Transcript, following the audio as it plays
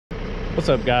What's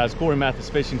up, guys? Corey Mathis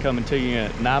Fishing coming to you,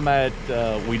 and I'm at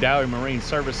Wedowee Marine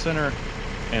Service Center,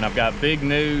 and I've got big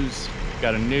news.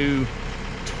 Got a new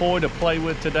toy to play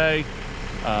with today.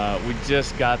 We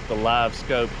just got the Live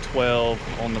Scope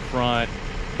 12 on the front.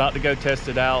 About to go test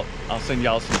it out. I'll send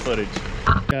y'all some footage.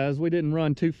 Guys, we didn't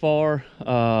run too far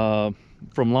from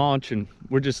launch, and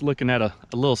we're just looking at a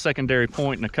little secondary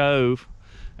point in a cove,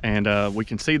 and we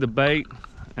can see the bait,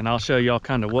 and I'll show y'all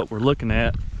kind of what we're looking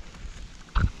at.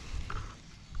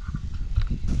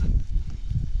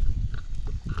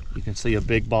 You can see a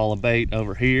big ball of bait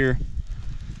over here.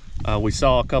 We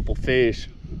saw a couple fish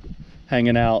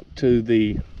hanging out to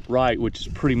the right, which is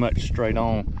pretty much straight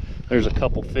on. There's a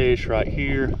couple fish right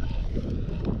here.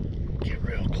 Get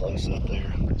real close up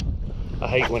there. I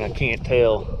hate when I can't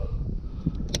tell.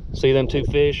 See them two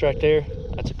fish right there?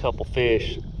 That's a couple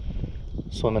fish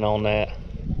swimming on that.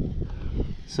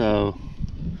 So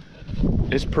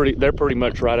they're pretty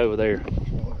much right over there.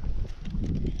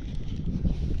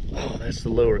 Oh, that's the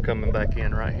lure coming back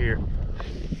in right here.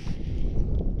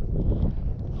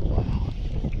 Wow.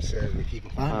 So if you can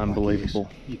find unbelievable.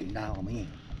 Like this, you can dial them in.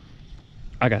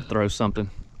 I gotta throw something.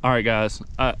 All right, guys.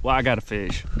 Well, I got a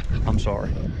fish. I'm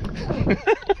sorry.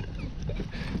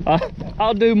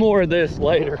 I'll do more of this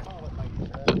later.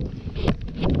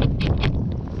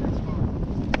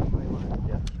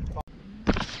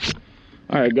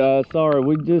 All right, guys. Sorry,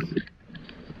 we just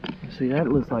see that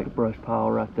looks like a brush pile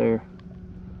right there.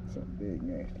 Something big,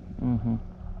 nasty.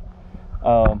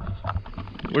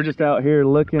 We're just out here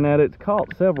looking at it. It's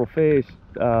caught several fish.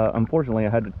 Unfortunately, I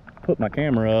had to put my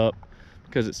camera up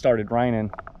because it started raining,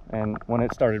 and when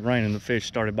it started raining, the fish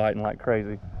started biting like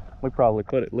crazy. We probably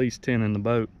put at least 10 in the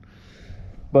boat.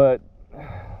 But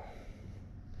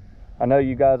I know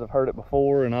you guys have heard it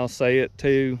before, and I'll say it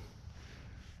too.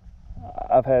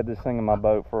 I've had this thing in my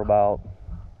boat for about,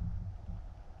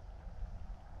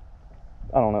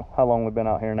 I don't know how long we've been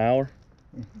out here. An hour?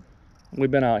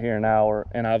 We've been out here an hour,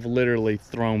 and I've literally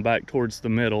thrown back towards the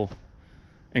middle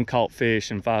and caught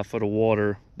fish in 5 foot of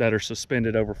water that are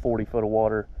suspended over 40 foot of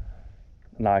water.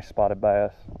 Nice spotted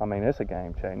bass. I mean, it's a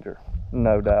game changer,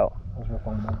 no doubt.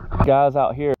 Guys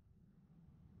out here.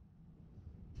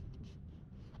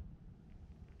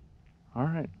 All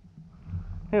right,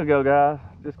 here we go, guys.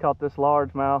 Just caught this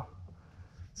largemouth.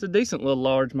 It's a decent little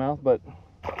largemouth, but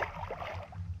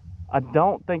I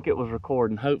don't think it was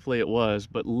recording. Hopefully it was,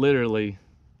 but literally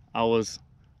I was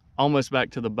almost back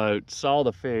to the boat, saw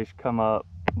the fish come up,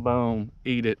 boom,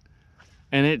 eat it.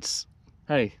 And it's,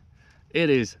 hey, it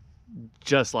is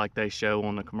just like they show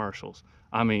on the commercials.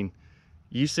 I mean,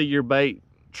 you see your bait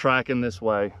tracking this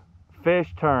way,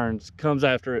 fish turns, comes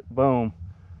after it, boom.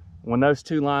 When those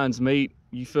two lines meet,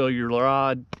 you feel your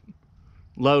rod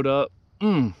load up.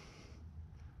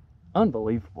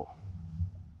 Unbelievable.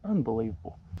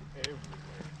 Unbelievable. Everywhere.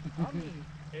 I mean,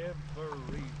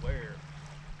 everywhere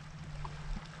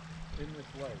in this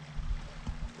lake.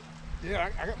 Yeah,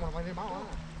 I got one right in my line.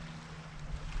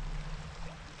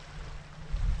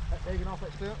 That taking off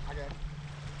that step, I got it.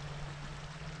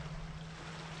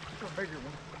 It's a bigger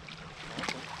one.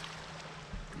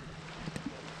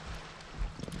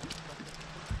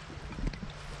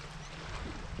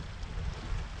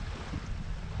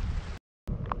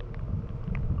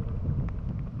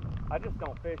 I just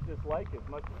don't fish this lake as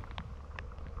much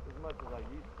as I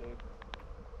used to.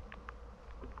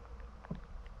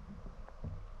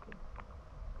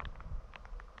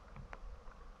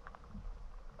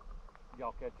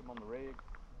 Y'all catch him on the rig?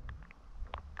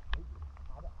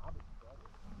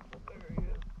 There he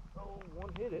is. Oh,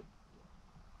 one hit it.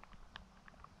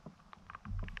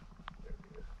 There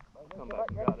he is. Come back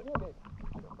and got it.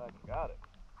 Come back and got it.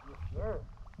 Yes, sir.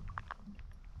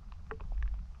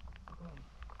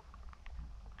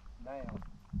 Now,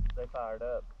 they fired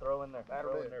up. Throw in there.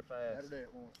 Throw in there fast. That'll do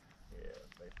it once. Yeah,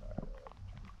 they fired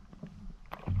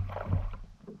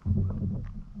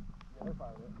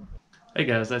up. Hey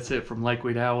guys, that's it from Lake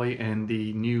Wedowee and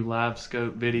the new Live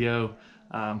Scope video.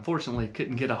 Unfortunately,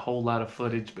 couldn't get a whole lot of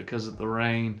footage because of the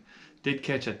rain. Did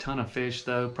catch a ton of fish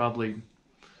though, probably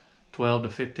 12 to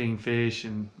 15 fish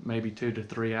in maybe 2 to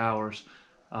 3 hours.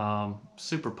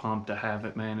 Super pumped to have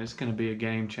it, man. It's going to be a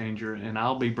game changer, and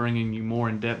I'll be bringing you more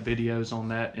in-depth videos on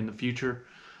that in the future.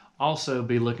 Also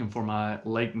be looking for my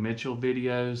Lake Mitchell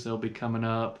videos. They'll be coming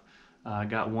up. I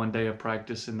got 1 day of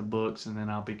practice in the books, and then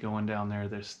I'll be going down there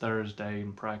this Thursday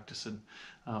and practicing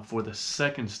for the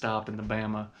second stop in the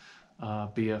Bama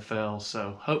BFL.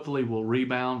 So hopefully we'll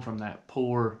rebound from that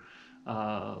poor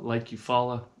Lake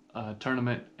Eufaula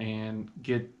tournament and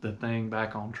get the thing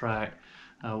back on track.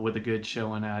 with a good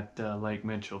showing at Lake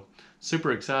Mitchell.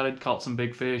 Super excited, caught some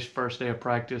big fish first day of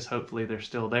practice. Hopefully they're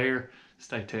still there.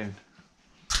 Stay tuned.